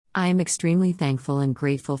I am extremely thankful and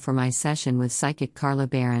grateful for my session with psychic Carla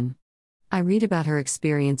Barron. I read about her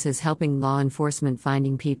experiences helping law enforcement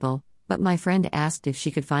finding people, but my friend asked if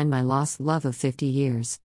she could find my lost love of 50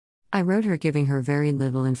 years. I wrote her giving her very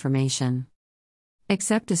little information,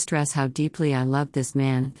 except to stress how deeply I loved this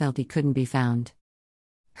man and felt he couldn't be found.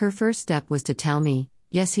 Her first step was to tell me,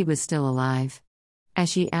 yes, he was still alive, as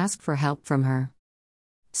she asked for help from her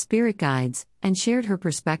spirit guides, and shared her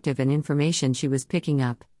perspective and information she was picking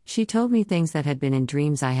up. She told me things that had been in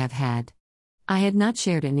dreams I have had. I had not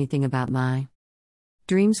shared anything about my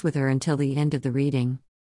dreams with her until the end of the reading.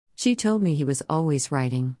 She told me he was always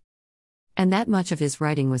writing, and that much of his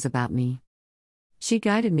writing was about me. She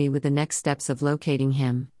guided me with the next steps of locating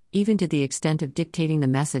him, even to the extent of dictating the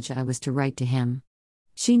message I was to write to him.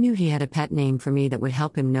 She knew he had a pet name for me that would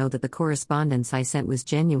help him know that the correspondence I sent was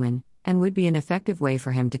genuine, and would be an effective way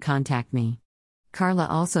for him to contact me. Carla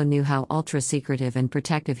also knew how ultra-secretive and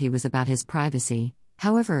protective he was about his privacy.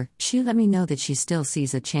 However, she let me know that she still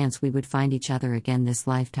sees a chance we would find each other again this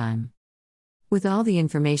lifetime. With all the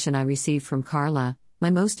information I received from Carla, my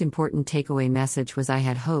most important takeaway message was I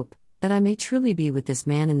had hope that I may truly be with this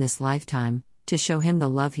man in this lifetime, to show him the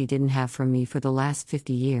love he didn't have from me for the last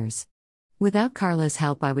 50 years. Without Carla's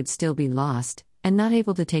help, I would still be lost, and not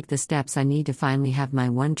able to take the steps I need to finally have my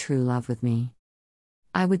one true love with me.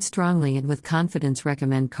 I would strongly and with confidence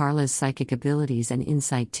recommend Carla's psychic abilities and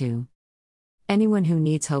insight to anyone who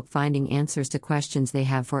needs hope finding answers to questions they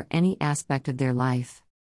have for any aspect of their life.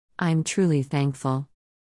 I'm truly thankful.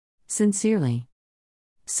 Sincerely,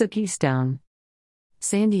 Suki Stone,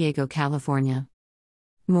 San Diego, California.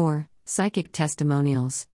 More psychic testimonials.